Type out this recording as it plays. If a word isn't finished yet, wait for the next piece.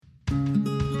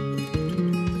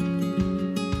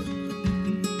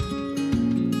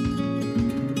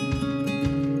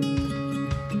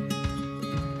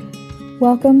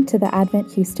Welcome to the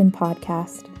Advent Houston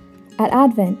podcast. At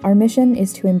Advent, our mission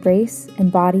is to embrace,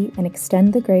 embody, and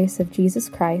extend the grace of Jesus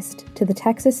Christ to the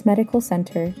Texas Medical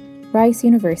Center, Rice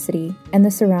University, and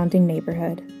the surrounding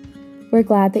neighborhood. We're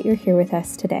glad that you're here with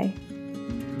us today.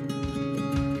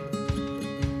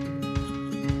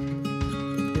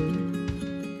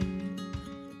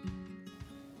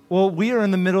 Well, we are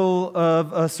in the middle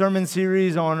of a sermon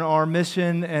series on our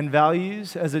mission and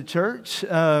values as a church.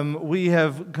 We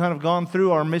have kind of gone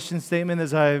through our mission statement,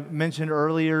 as I mentioned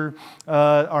earlier.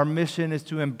 Our mission is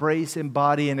to embrace,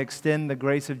 embody, and extend the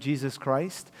grace of Jesus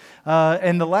Christ.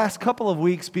 And the last couple of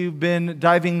weeks, we've been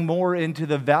diving more into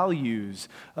the values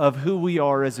of who we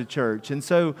are as a church. And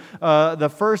so the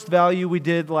first value we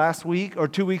did last week, or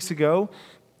 2 weeks ago,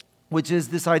 which is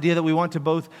this idea that we want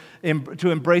to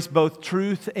embrace both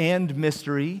truth and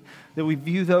mystery, that we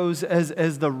view those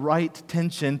as the right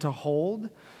tension to hold.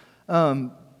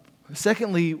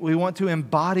 Secondly, we want to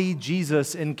embody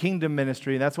Jesus in kingdom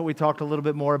ministry, and that's what we talked a little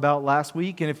bit more about last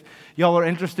week. And if y'all are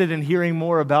interested in hearing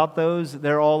more about those,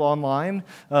 they're all online,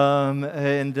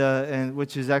 and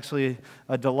which is actually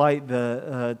a delight.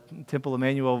 The Temple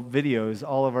Emmanuel videos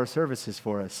all of our services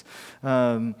for us.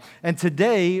 And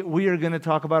today we are going to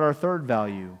talk about our third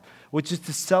value, which is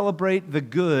to celebrate the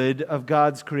good of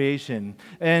God's creation.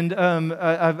 And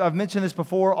I've mentioned this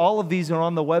before. All of these are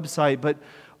on the website, but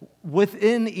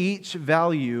within each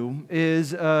value is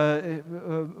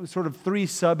sort of three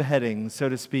subheadings, so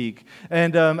to speak.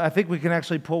 And I think we can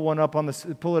actually pull it up on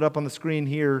the screen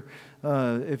here,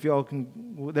 if y'all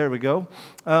can. There we go.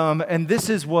 And this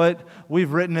is what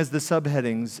we've written as the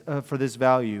subheadings for this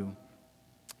value.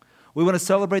 We want to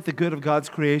celebrate the good of God's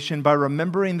creation by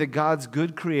remembering that God's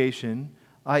good creation,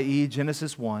 i.e.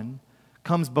 Genesis 1,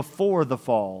 comes before the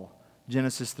fall,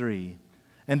 Genesis 3.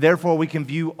 And therefore, we can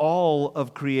view all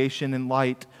of creation in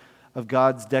light of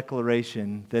God's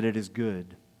declaration that it is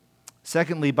good.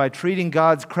 Secondly, by treating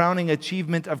God's crowning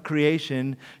achievement of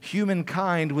creation,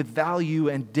 humankind, with value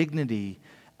and dignity,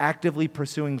 actively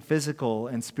pursuing physical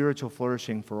and spiritual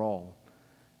flourishing for all.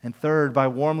 And third, by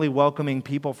warmly welcoming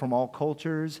people from all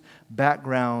cultures,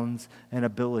 backgrounds, and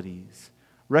abilities,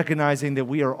 recognizing that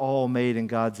we are all made in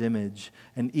God's image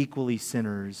and equally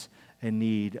sinners in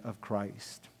need of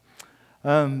Christ.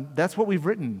 That's what we've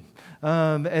written.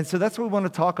 And so that's what we want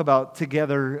to talk about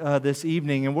together this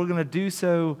evening. And we're going to do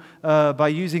so by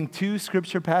using two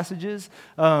scripture passages.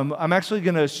 I'm actually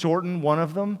going to shorten one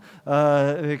of them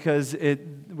because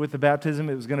with the baptism,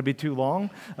 it was going to be too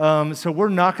long. So we're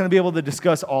not going to be able to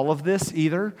discuss all of this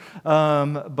either.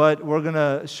 But we're going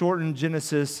to shorten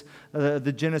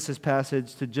the Genesis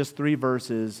passage to just 3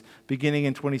 verses, beginning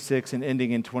in 26 and ending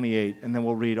in 28. And then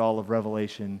we'll read all of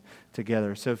Revelation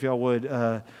together. So if y'all would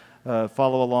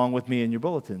follow along with me in your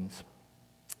bulletins.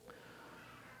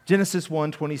 Genesis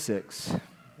 1:26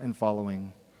 and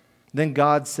following. Then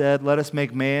God said, "Let us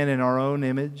make man in our own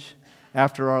image,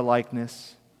 after our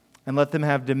likeness, and let them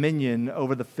have dominion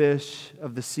over the fish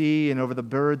of the sea, and over the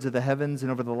birds of the heavens,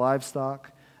 and over the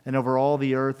livestock, and over all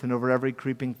the earth, and over every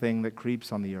creeping thing that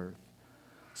creeps on the earth."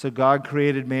 So God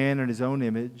created man in his own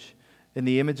image. In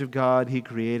the image of God he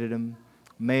created him.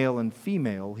 Male and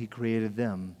female he created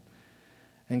them.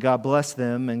 And God blessed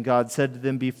them, and God said to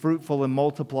them, "Be fruitful and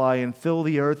multiply, and fill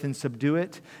the earth and subdue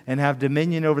it, and have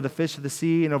dominion over the fish of the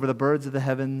sea, and over the birds of the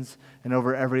heavens, and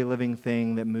over every living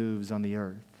thing that moves on the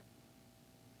earth."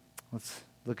 Let's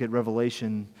look at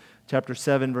Revelation chapter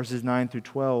 7, verses 9 through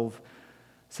 12.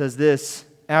 It says this,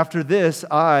 "After this,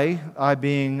 I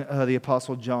being the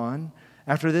Apostle John,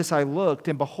 after this I looked,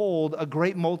 and behold, a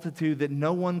great multitude that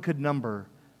no one could number,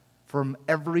 from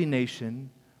every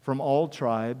nation, from all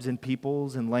tribes and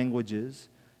peoples and languages,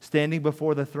 standing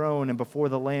before the throne and before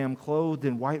the Lamb, clothed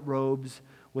in white robes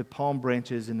with palm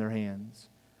branches in their hands,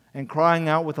 and crying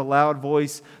out with a loud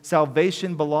voice,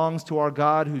 'Salvation belongs to our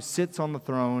God who sits on the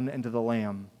throne and to the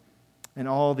Lamb.' And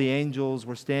all the angels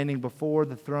were standing before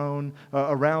the throne,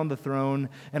 around the throne,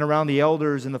 and around the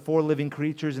elders and the 4 living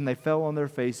creatures, and they fell on their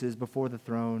faces before the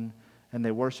throne, and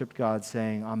they worshiped God,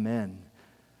 saying, 'Amen.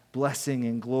 Blessing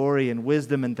and glory and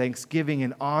wisdom and thanksgiving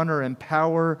and honor and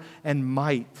power and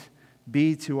might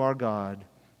be to our God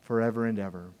forever and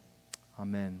ever.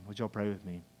 Amen.'" Would y'all pray with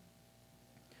me?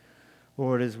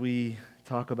 Lord, as we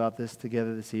talk about this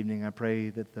together this evening, I pray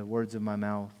that the words of my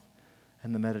mouth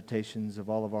and the meditations of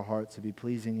all of our hearts will be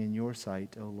pleasing in your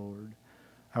sight, O Lord,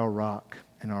 our rock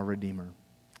and our Redeemer.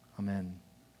 Amen.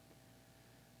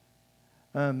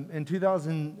 In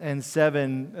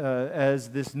 2007, as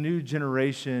this new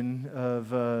generation of,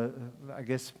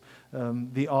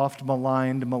 the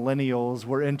oft-maligned millennials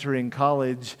were entering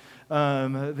college,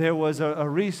 there was a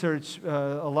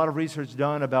lot of research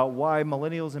done about why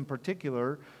millennials in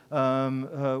particular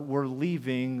were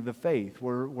leaving the faith,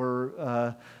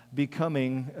 were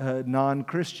becoming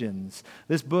non-Christians.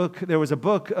 There was a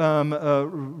book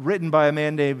written by a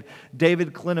man named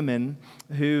David Klineman,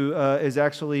 who is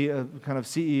actually a kind of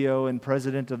CEO and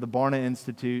president of the Barna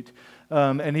Institute,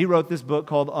 and he wrote this book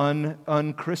called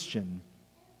Unchristian.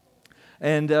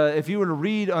 And if you were to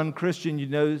read Unchristian, you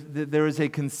know that there is a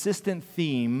consistent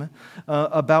theme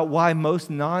about why most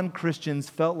non-Christians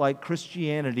felt like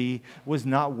Christianity was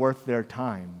not worth their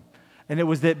time. And it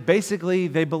was that basically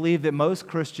they believed that most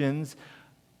Christians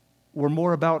were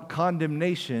more about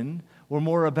condemnation, were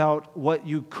more about what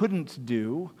you couldn't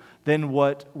do than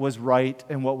what was right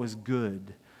and what was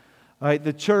good. Right?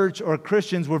 The church or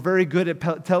Christians were very good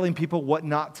at telling people what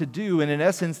not to do. And in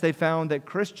essence, they found that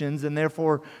Christians, and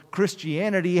therefore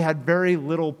Christianity, had very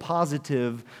little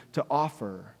positive to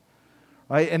offer.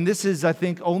 Right? And this has, I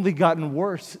think, only gotten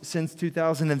worse since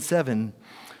 2007.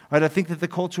 Right? I think that the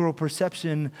cultural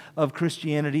perception of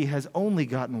Christianity has only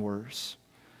gotten worse.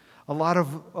 A lot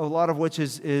of which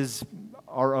is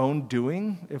our own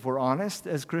doing, if we're honest,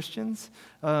 as Christians.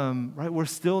 Right? We're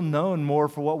still known more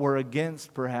for what we're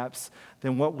against, perhaps,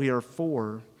 than what we are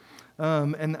for.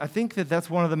 And I think that that's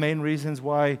one of the main reasons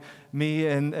why me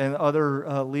and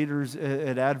other leaders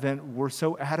at Advent were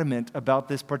so adamant about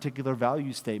this particular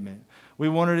value statement. We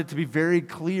wanted it to be very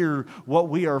clear what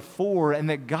we are for and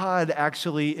that God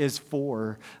actually is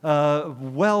for,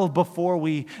 well before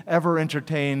we ever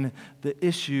entertain the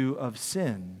issue of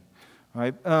sin.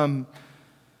 Right?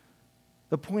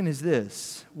 The point is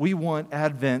this: we want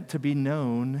Advent to be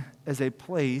known as a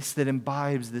place that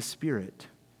imbibes the Spirit.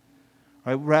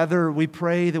 Right? Rather, we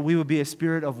pray that we would be a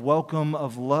spirit of welcome,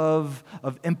 of love,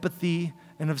 of empathy,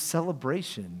 and of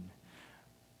celebration.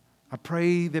 I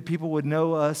pray that people would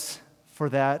know us for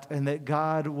that, and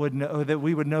that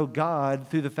we would know God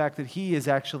through the fact that He is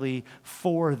actually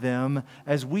for them,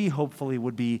 as we hopefully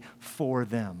would be for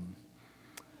them.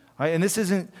 Right? And this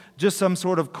isn't just some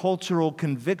sort of cultural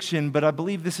conviction, but I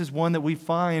believe this is one that we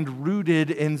find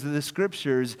rooted in the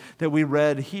Scriptures that we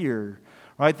read here.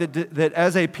 Right? That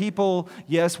as a people,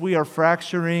 yes, we are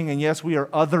fracturing, and yes, we are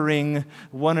othering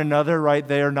one another. Right?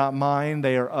 They are not mine;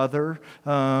 they are other.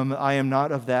 I am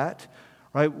not of that.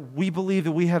 Right? We believe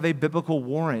that we have a biblical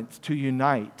warrant to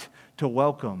unite, to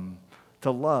welcome,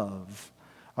 to love.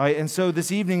 Right? And so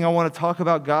this evening, I want to talk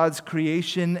about God's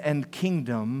creation and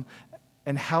kingdom,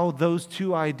 and how those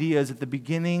two ideas at the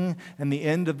beginning and the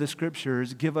end of the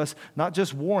Scriptures give us not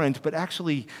just warrant, but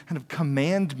actually kind of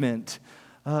commandment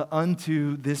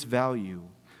unto this value.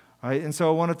 Right? And so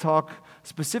I want to talk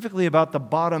specifically about the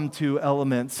bottom two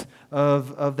elements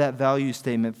of that value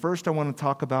statement. First, I want to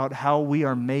talk about how we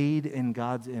are made in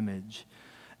God's image.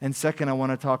 And second, I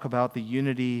want to talk about the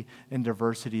unity and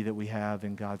diversity that we have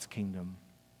in God's kingdom.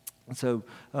 And so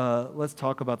let's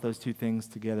talk about those two things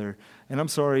together. And I'm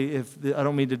sorry I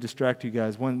don't mean to distract you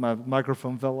guys. When my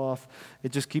microphone fell off,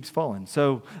 it just keeps falling.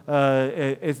 So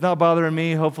it's not bothering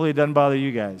me. Hopefully it doesn't bother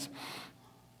you guys.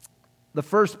 The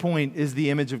first point is the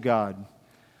image of God.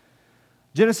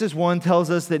 Genesis 1 tells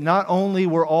us that not only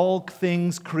were all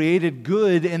things created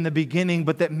good in the beginning,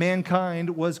 but that mankind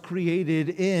was created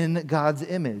in God's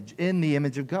image, in the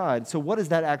image of God. So what does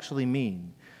that actually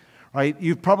mean? Right?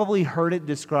 You've probably heard it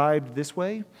described this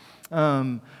way.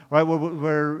 Right?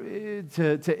 Where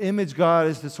to image God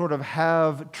is to sort of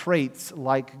have traits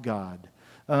like God.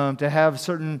 To have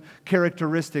certain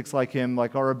characteristics like Him,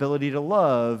 like our ability to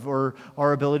love or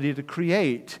our ability to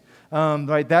create.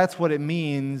 Right? That's what it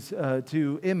means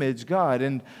to image God.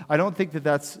 And I don't think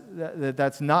that's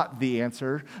not the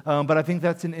answer, but I think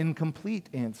that's an incomplete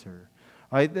answer.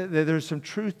 Right? There's some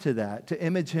truth to that. To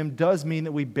image Him does mean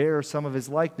that we bear some of His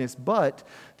likeness, but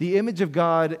the image of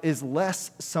God is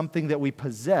less something that we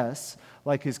possess,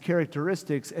 like His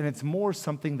characteristics, and it's more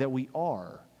something that we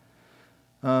are.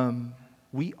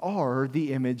 We are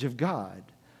the image of God.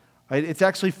 Right? It's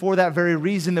actually for that very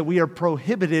reason that we are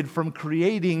prohibited from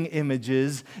creating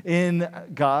images in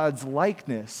God's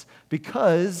likeness,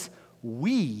 because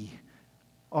we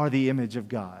are the image of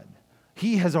God.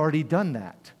 He has already done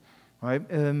that. Right?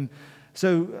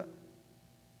 So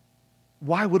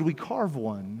why would we carve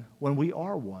one when we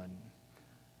are one?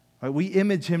 Right? We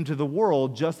image Him to the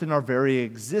world just in our very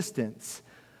existence.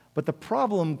 But the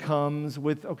problem comes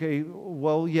with, okay,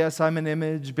 well, yes, I'm an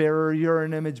image bearer, you're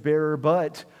an image bearer,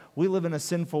 but we live in a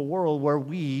sinful world where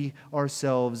we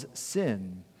ourselves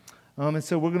sin. And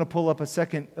so we're going to pull up a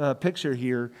second picture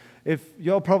here. If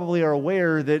y'all probably are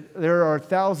aware that there are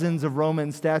thousands of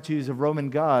Roman statues of Roman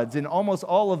gods, and almost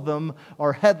all of them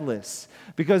are headless,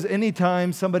 because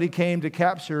anytime somebody came to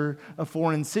capture a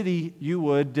foreign city, you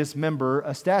would dismember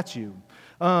a statue.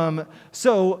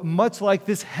 So much like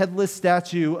this headless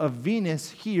statue of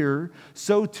Venus here,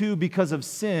 so too because of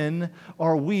sin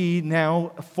are we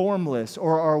now formless,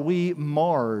 or are we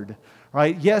marred.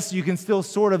 Right? Yes, you can still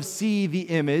sort of see the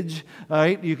image,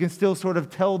 right? You can still sort of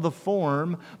tell the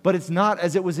form, but it's not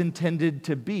as it was intended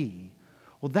to be.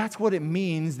 Well, that's what it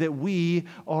means that we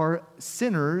are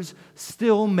sinners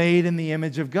still made in the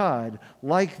image of God,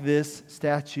 like this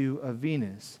statue of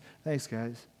Venus. Thanks,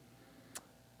 guys.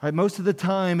 Right, most of the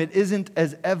time, it isn't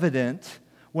as evident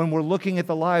when we're looking at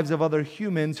the lives of other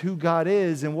humans who God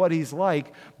is and what He's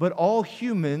like, but all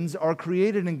humans are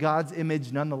created in God's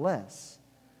image nonetheless.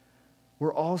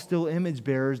 We're all still image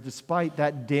bearers despite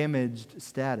that damaged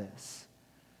status.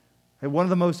 And one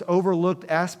of the most overlooked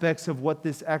aspects of what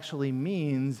this actually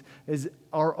means is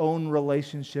our own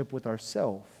relationship with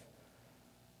ourselves.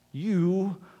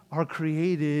 You are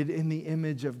created in the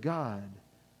image of God.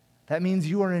 That means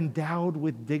you are endowed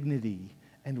with dignity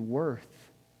and worth.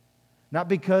 Not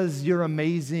because you're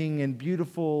amazing and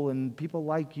beautiful and people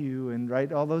like you and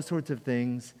right, all those sorts of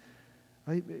things.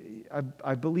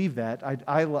 I believe that.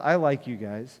 I like you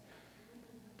guys.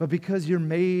 But because you're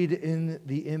made in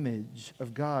the image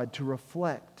of God to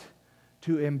reflect,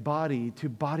 to embody, to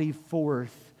body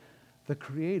forth the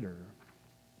Creator.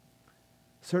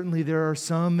 Certainly there are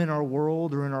some in our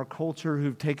world or in our culture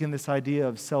who've taken this idea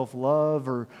of self-love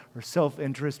or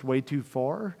self-interest way too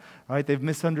far. Right? They've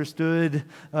misunderstood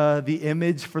the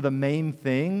image for the main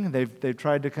thing. They've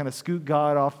tried to kind of scoot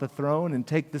God off the throne and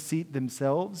take the seat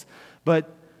themselves.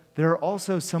 But there are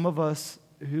also some of us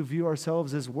who view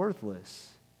ourselves as worthless,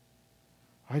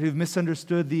 right? Who've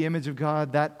misunderstood the image of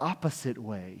God that opposite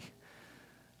way,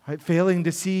 right? Failing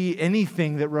to see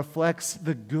anything that reflects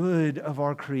the good of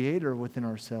our Creator within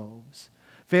ourselves,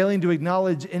 failing to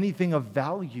acknowledge anything of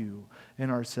value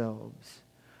in ourselves.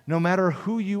 No matter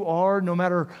who you are, no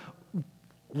matter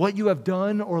what you have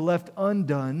done or left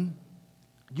undone,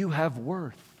 you have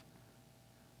worth.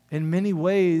 In many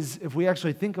ways, if we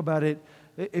actually think about it,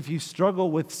 if you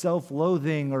struggle with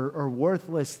self-loathing or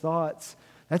worthless thoughts,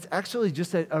 that's actually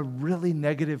just a really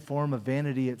negative form of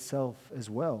vanity itself as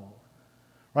well.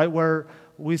 Right? Where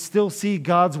we still see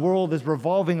God's world as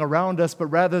revolving around us, but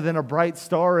rather than a bright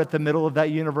star at the middle of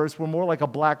that universe, we're more like a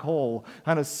black hole,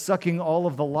 kind of sucking all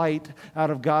of the light out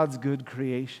of God's good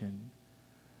creation.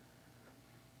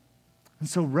 And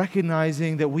so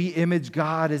recognizing that we image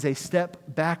God is a step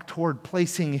back toward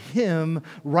placing Him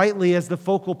rightly as the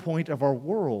focal point of our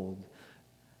world,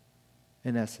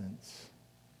 in essence.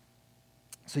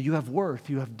 So you have worth,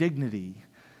 you have dignity,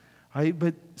 right?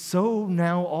 But so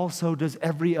now also does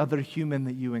every other human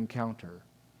that you encounter.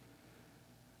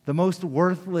 The most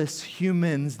worthless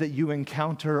humans that you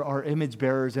encounter are image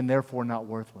bearers and therefore not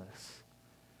worthless.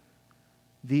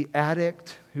 The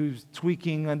addict who's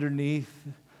tweaking underneath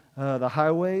the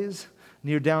highways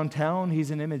near downtown, he's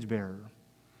an image bearer.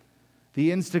 The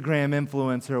Instagram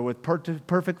influencer with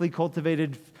perfectly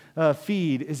cultivated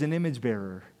feed is an image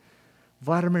bearer.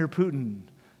 Vladimir Putin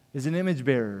is an image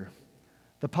bearer.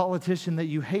 The politician that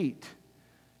you hate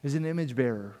is an image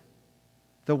bearer.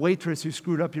 The waitress who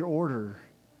screwed up your order,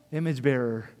 image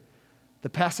bearer. The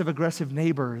passive-aggressive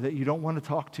neighbor that you don't want to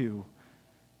talk to,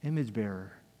 image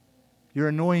bearer. Your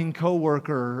annoying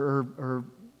coworker or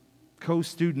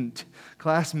co-student,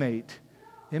 classmate,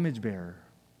 image bearer.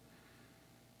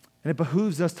 And it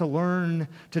behooves us to learn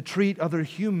to treat other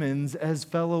humans as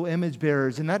fellow image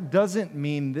bearers. And that doesn't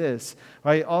mean this,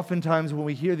 right? Oftentimes when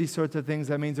we hear these sorts of things,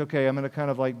 that means, okay, I'm going to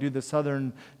kind of like do the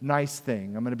Southern nice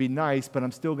thing. I'm going to be nice, but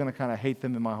I'm still going to kind of hate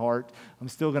them in my heart. I'm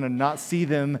still going to not see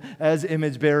them as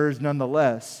image bearers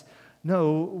nonetheless.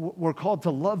 No, we're called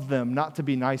to love them, not to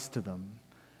be nice to them.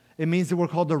 It means that we're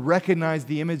called to recognize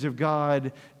the image of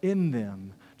God in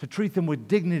them, to treat them with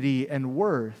dignity and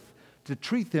worth, to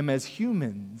treat them as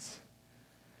humans.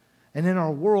 And in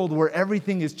our world where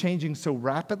everything is changing so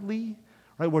rapidly,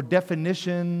 right, where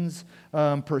definitions,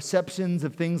 perceptions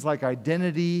of things like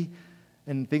identity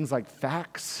and things like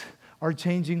facts are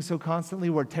changing so constantly,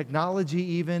 where technology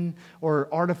even, or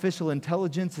artificial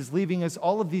intelligence is leaving us,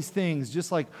 all of these things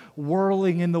just like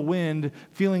whirling in the wind,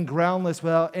 feeling groundless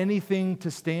without anything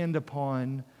to stand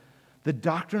upon. The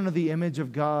doctrine of the image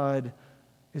of God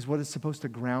is what is supposed to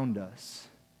ground us,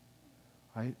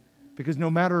 right? Because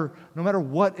no matter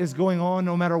what is going on,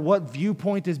 no matter what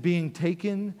viewpoint is being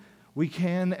taken, we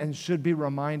can and should be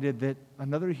reminded that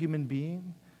another human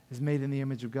being is made in the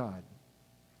image of God.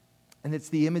 And it's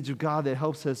the image of God that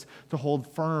helps us to hold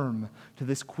firm to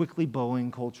this quickly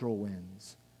blowing cultural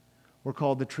winds. We're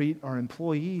called to treat our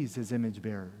employees as image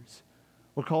bearers.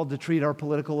 We're called to treat our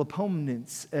political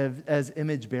opponents as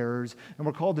image bearers. And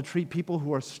we're called to treat people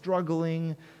who are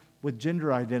struggling with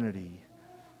gender identity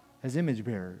as image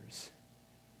bearers.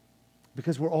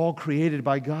 Because we're all created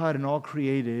by God and all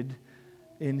created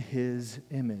in His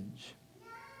image.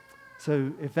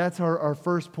 So if that's our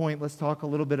first point, let's talk a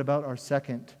little bit about our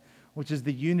second, which is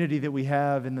the unity that we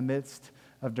have in the midst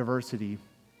of diversity.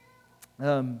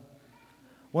 One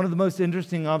of the most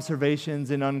interesting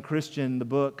observations in Unchristian, the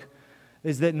book,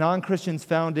 is that non-Christians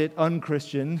found it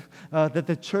unchristian that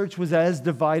the church was as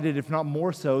divided, if not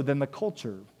more so, than the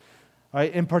culture.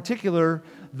 Right? In particular,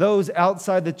 those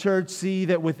outside the church see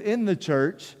that within the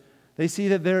church, they see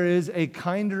that there is a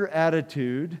kinder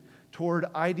attitude toward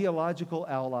ideological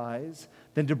allies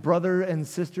than to brother and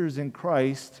sisters in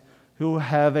Christ who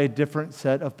have a different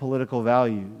set of political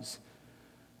values.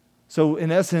 So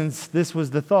in essence, this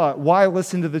was the thought. Why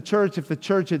listen to the church if the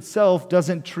church itself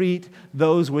doesn't treat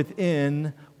those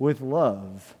within with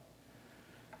love?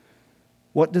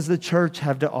 What does the church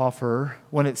have to offer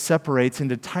when it separates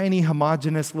into tiny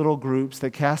homogeneous little groups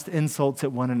that cast insults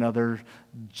at one another,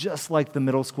 just like the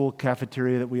middle school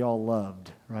cafeteria that we all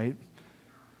loved, right?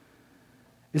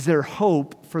 Is there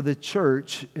hope for the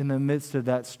church in the midst of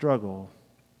that struggle?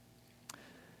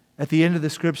 At the end of the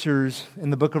scriptures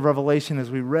in the book of Revelation, as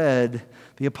we read,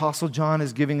 the Apostle John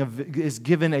is given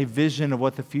a vision of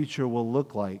what the future will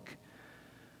look like.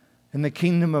 In the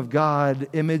kingdom of God,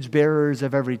 image bearers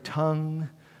of every tongue,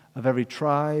 of every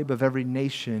tribe, of every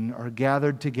nation are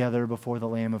gathered together before the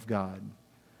Lamb of God.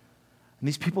 And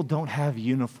these people don't have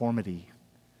uniformity,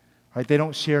 right? They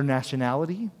don't share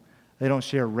nationality. They don't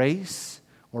share race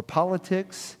or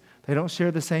politics. They don't share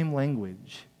the same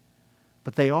language.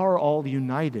 But they are all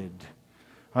united,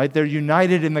 right? They're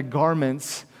united in the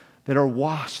garments that are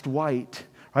washed white,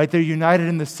 right? They're united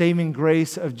in the saving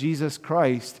grace of Jesus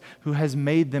Christ, who has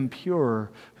made them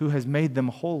pure, who has made them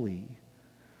holy.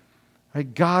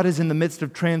 Right? God is in the midst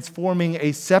of transforming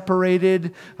a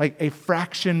separated, like a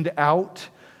fractioned out,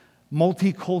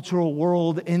 multicultural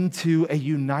world into a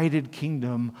united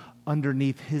kingdom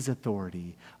underneath His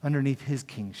authority, underneath His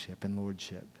kingship and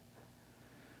lordship.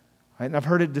 Right? And I've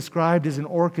heard it described as an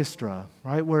orchestra,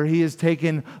 right, where He has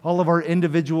taken all of our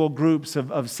individual groups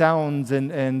of sounds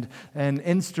and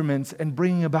instruments and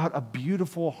bringing about a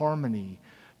beautiful harmony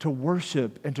to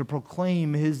worship and to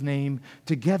proclaim His name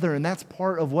together. And that's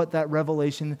part of what that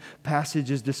Revelation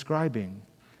passage is describing.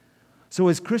 So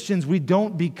as Christians, we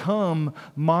don't become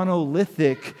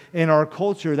monolithic in our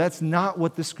culture. That's not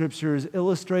what the Scriptures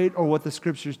illustrate or what the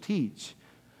Scriptures teach.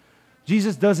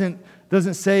 Jesus doesn't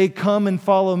say, come and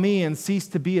follow me and cease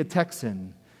to be a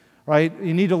Texan, right?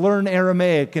 You need to learn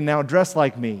Aramaic and now dress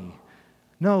like me.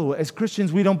 No, as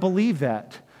Christians, we don't believe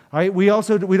that, right? We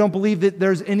don't believe that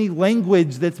there's any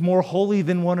language that's more holy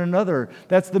than one another.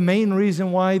 That's the main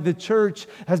reason why the church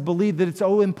has believed that it's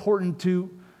so important to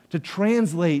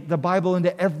translate the Bible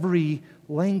into every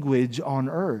language on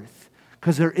earth,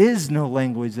 because there is no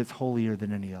language that's holier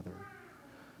than any other.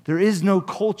 There is no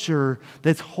culture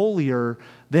that's holier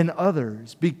than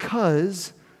others,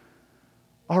 because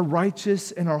our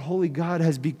righteous and our holy God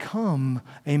has become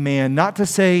a man. Not to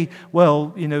say,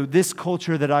 well, this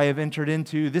culture that I have entered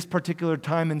into, this particular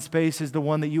time and space is the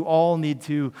one that you all need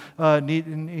to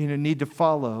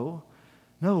follow.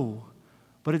 No,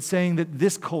 but it's saying that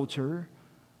this culture,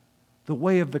 the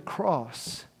way of the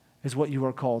cross, is what you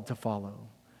are called to follow.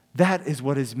 That is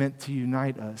what is meant to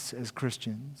unite us as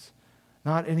Christians,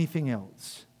 not anything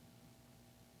else.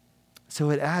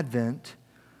 So at Advent,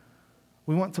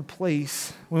 we want to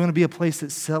be a place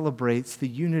that celebrates the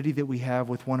unity that we have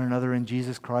with one another in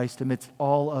Jesus Christ amidst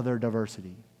all other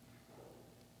diversity.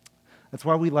 That's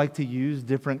why we like to use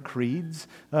different creeds.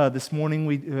 This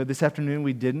afternoon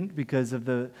we didn't because of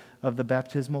the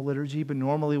baptismal liturgy, but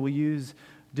normally we use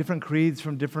different creeds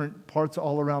from different parts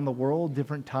all around the world,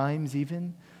 different times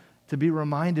even, to be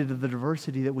reminded of the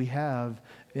diversity that we have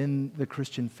in the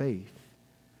Christian faith.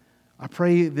 I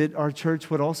pray that our church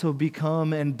would also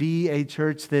become and be a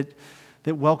church that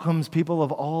welcomes people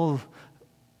of all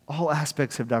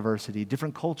aspects of diversity,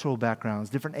 different cultural backgrounds,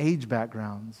 different age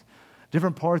backgrounds,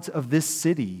 different parts of this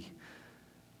city.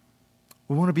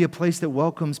 We want to be a place that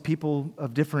welcomes people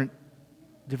of different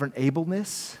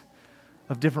ableness,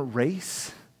 of different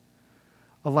race,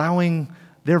 allowing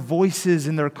their voices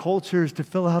and their cultures to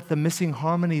fill out the missing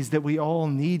harmonies that we all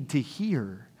need to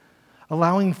hear,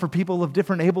 allowing for people of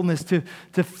different ableness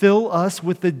to fill us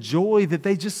with the joy that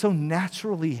they just so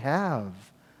naturally have.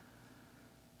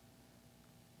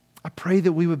 I pray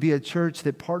that we would be a church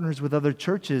that partners with other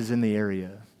churches in the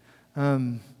area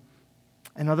and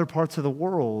other parts of the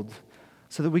world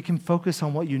so that we can focus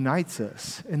on what unites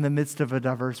us in the midst of a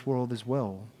diverse world as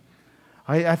well.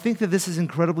 I think that this is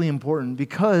incredibly important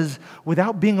because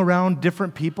without being around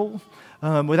different people,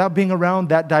 without being around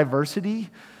that diversity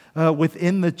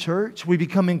within the church, we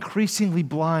become increasingly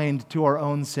blind to our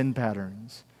own sin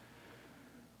patterns.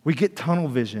 We get tunnel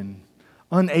vision,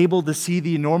 unable to see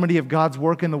the enormity of God's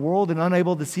work in the world and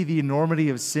unable to see the enormity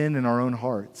of sin in our own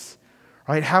hearts.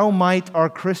 Right? How might our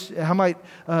Christian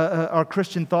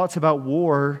thoughts about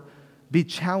war be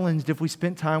challenged if we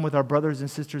spent time with our brothers and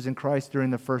sisters in Christ during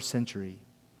the first century?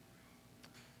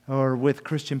 Or with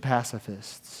Christian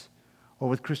pacifists? Or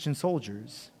with Christian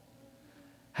soldiers?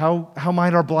 How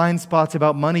might our blind spots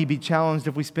about money be challenged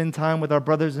if we spend time with our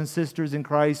brothers and sisters in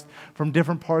Christ from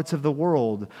different parts of the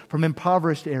world, from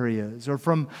impoverished areas, or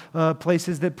from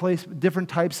places that place different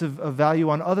types of value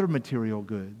on other material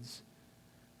goods?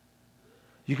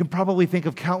 You can probably think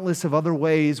of countless of other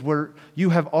ways where you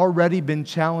have already been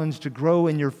challenged to grow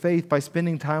in your faith by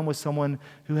spending time with someone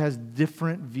who has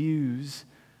different views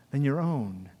than your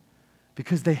own,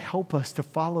 because they help us to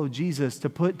follow Jesus, to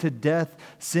put to death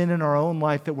sin in our own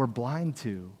life that we're blind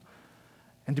to,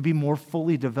 and to be more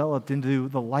fully developed into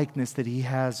the likeness that He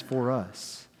has for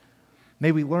us.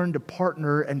 May we learn to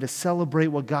partner and to celebrate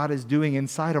what God is doing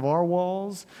inside of our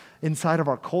walls, inside of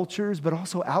our cultures, but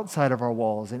also outside of our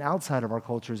walls and outside of our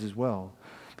cultures as well.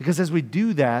 Because as we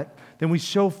do that, then we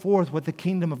show forth what the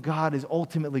kingdom of God is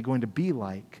ultimately going to be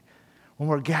like when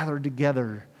we're gathered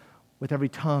together with every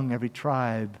tongue, every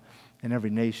tribe, and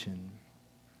every nation.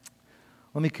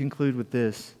 Let me conclude with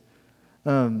this.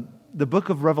 The book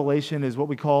of Revelation is what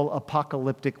we call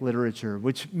apocalyptic literature,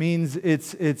 which means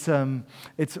it's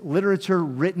literature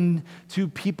written to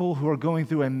people who are going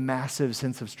through a massive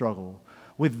sense of struggle,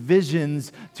 with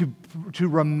visions to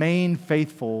remain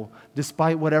faithful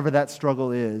despite whatever that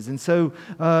struggle is. And so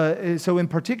in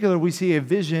particular, we see a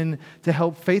vision to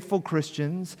help faithful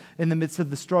Christians in the midst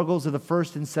of the struggles of the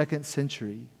first and second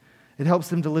century. It helps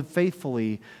them to live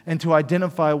faithfully and to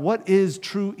identify what is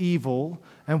true evil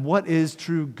and what is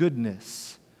true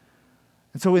goodness.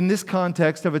 And so in this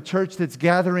context of a church that's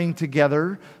gathering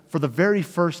together for the very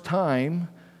first time,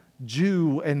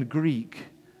 Jew and Greek,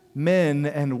 men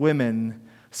and women,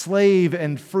 slave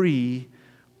and free,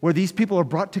 where these people are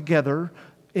brought together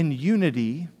in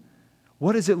unity,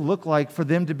 what does it look like for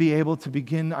them to be able to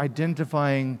begin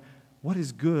identifying what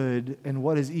is good and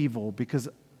what is evil? Because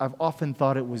I've often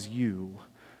thought it was you,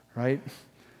 right?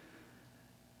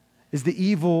 Is the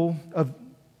evil of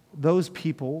those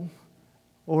people,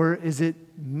 or is it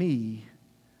me?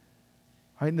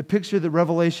 Right? And the picture that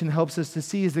Revelation helps us to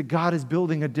see is that God is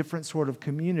building a different sort of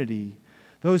community.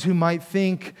 Those who might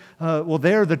think,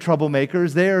 they're the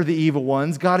troublemakers, they're the evil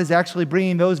ones, God is actually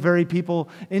bringing those very people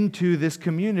into this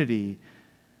community.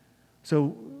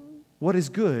 So what is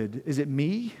good? Is it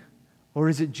me, or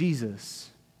is it Jesus?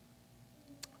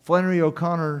 Flannery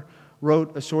O'Connor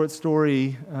wrote a short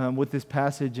story with this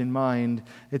passage in mind.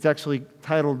 It's actually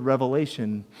titled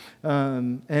Revelation.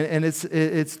 And it's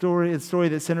a story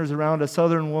that centers around a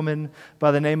Southern woman by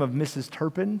the name of Mrs.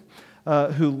 Turpin,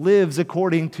 who lives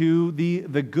according to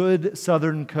the good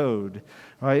Southern code.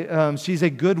 Right? She's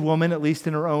a good woman, at least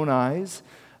in her own eyes.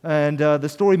 And the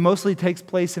story mostly takes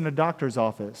place in a doctor's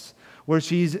office, where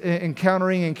she's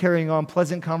encountering and carrying on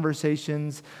pleasant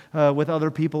conversations with other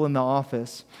people in the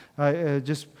office,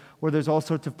 just where there's all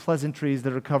sorts of pleasantries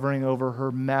that are covering over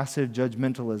her massive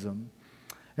judgmentalism.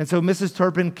 And so Mrs.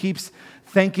 Turpin keeps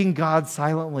thanking God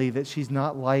silently that she's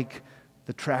not like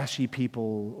the trashy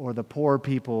people or the poor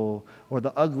people or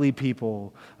the ugly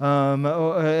people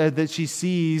that she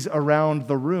sees around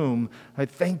the room. I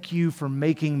thank you for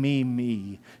making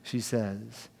me, she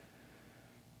says.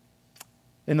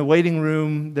 In the waiting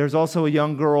room, there's also a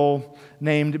young girl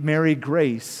named Mary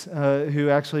Grace, who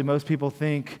actually most people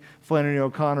think Flannery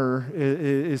O'Connor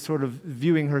is sort of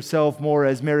viewing herself more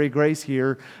as Mary Grace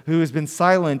here, who has been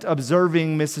silent,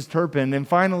 observing Mrs. Turpin. And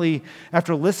finally,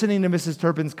 after listening to Mrs.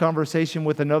 Turpin's conversation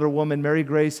with another woman, Mary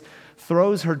Grace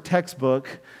throws her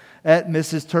textbook at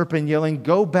Mrs. Turpin, yelling,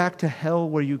 "Go back to hell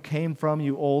where you came from,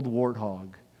 you old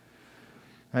warthog."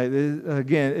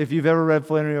 Again, if you've ever read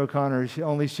Flannery O'Connor,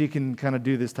 only she can kind of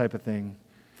do this type of thing.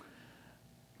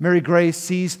 Mary Grace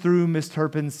sees through Miss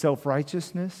Turpin's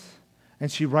self-righteousness, and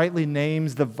she rightly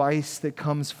names the vice that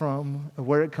comes from,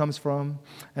 where it comes from,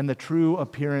 and the true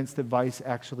appearance that vice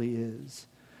actually is.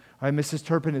 Mrs.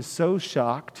 Turpin is so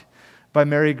shocked by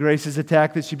Mary Grace's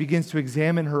attack that she begins to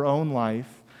examine her own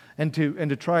life and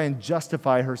to try and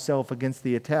justify herself against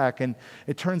the attack, and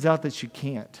it turns out that she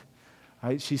can't.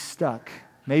 She's stuck.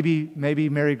 Maybe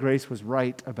Mary Grace was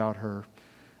right about her.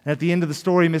 And at the end of the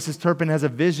story, Mrs. Turpin has a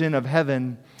vision of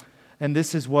heaven, and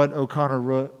this is what O'Connor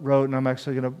wrote,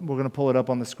 and we're gonna pull it up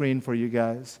on the screen for you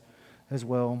guys as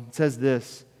well. It says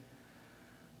this: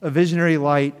 "A visionary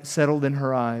light settled in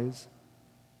her eyes.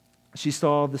 She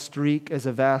saw the streak as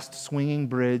a vast swinging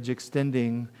bridge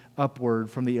extending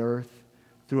upward from the earth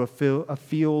through a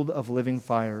field of living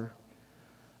fire.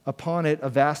 Upon it, a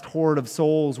vast horde of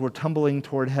souls were tumbling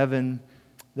toward heaven.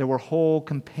 There were whole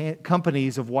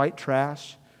companies of white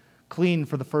trash, clean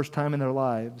for the first time in their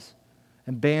lives,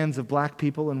 and bands of black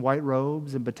people in white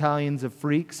robes, and battalions of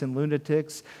freaks and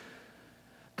lunatics,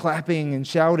 clapping and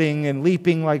shouting and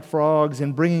leaping like frogs,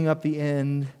 and bringing up the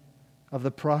end of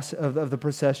the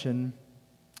procession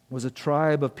was a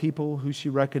tribe of people who she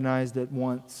recognized at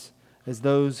once as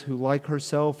those who, like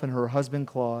herself and her husband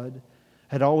Claude,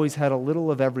 had always had a little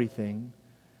of everything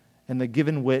and the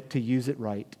given wit to use it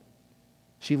right.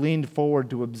 She leaned forward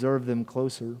to observe them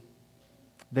closer.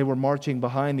 They were marching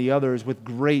behind the others with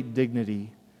great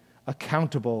dignity,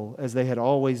 accountable as they had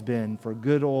always been for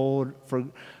good order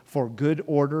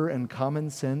and common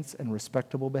sense and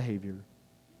respectable behavior.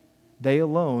 They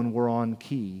alone were on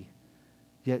key,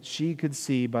 yet she could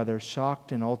see by their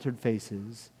shocked and altered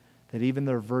faces that even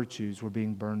their virtues were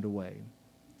being burned away."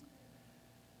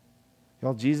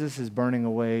 Y'all, Jesus is burning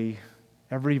away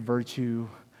every virtue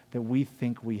that we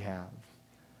think we have.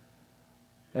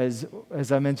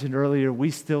 As I mentioned earlier, we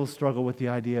still struggle with the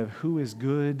idea of who is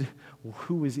good,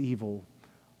 who is evil.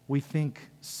 We think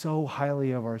so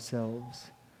highly of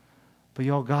ourselves. But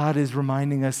y'all, God is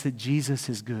reminding us that Jesus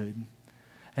is good.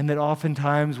 And that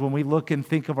oftentimes when we look and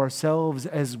think of ourselves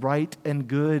as right and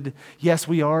good, yes,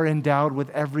 we are endowed with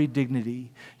every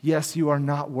dignity. Yes, you are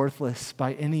not worthless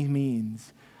by any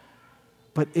means.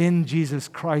 But in Jesus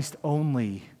Christ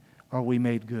only are we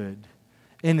made good.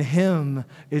 In Him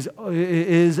is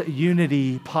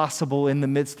unity possible in the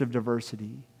midst of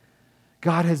diversity.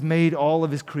 God has made all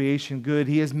of His creation good.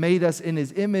 He has made us in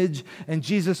His image, and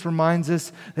Jesus reminds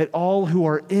us that all who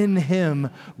are in Him,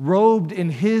 robed in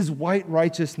His white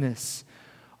righteousness,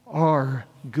 are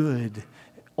good,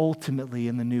 ultimately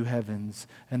in the new heavens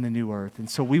and the new earth. And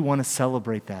so we want to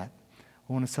celebrate that.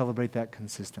 We want to celebrate that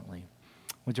consistently.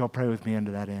 Would y'all pray with me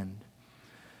into that end?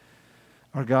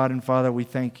 Our God and Father, we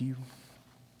thank You.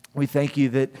 We thank You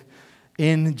that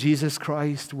in Jesus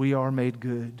Christ we are made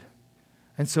good.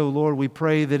 And so, Lord, we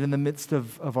pray that in the midst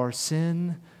of our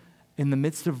sin, in the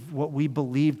midst of what we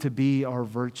believe to be our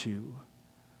virtue,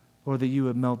 Lord, that You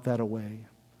would melt that away.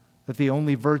 That the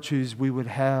only virtues we would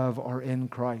have are in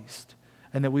Christ,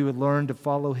 and that we would learn to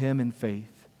follow Him in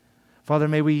faith. Father,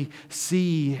 may we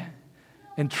see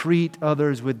and treat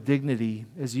others with dignity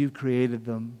as You've created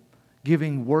them,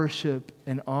 giving worship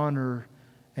and honor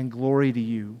and glory to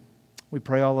You. We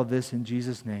pray all of this in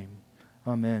Jesus' name.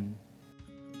 Amen.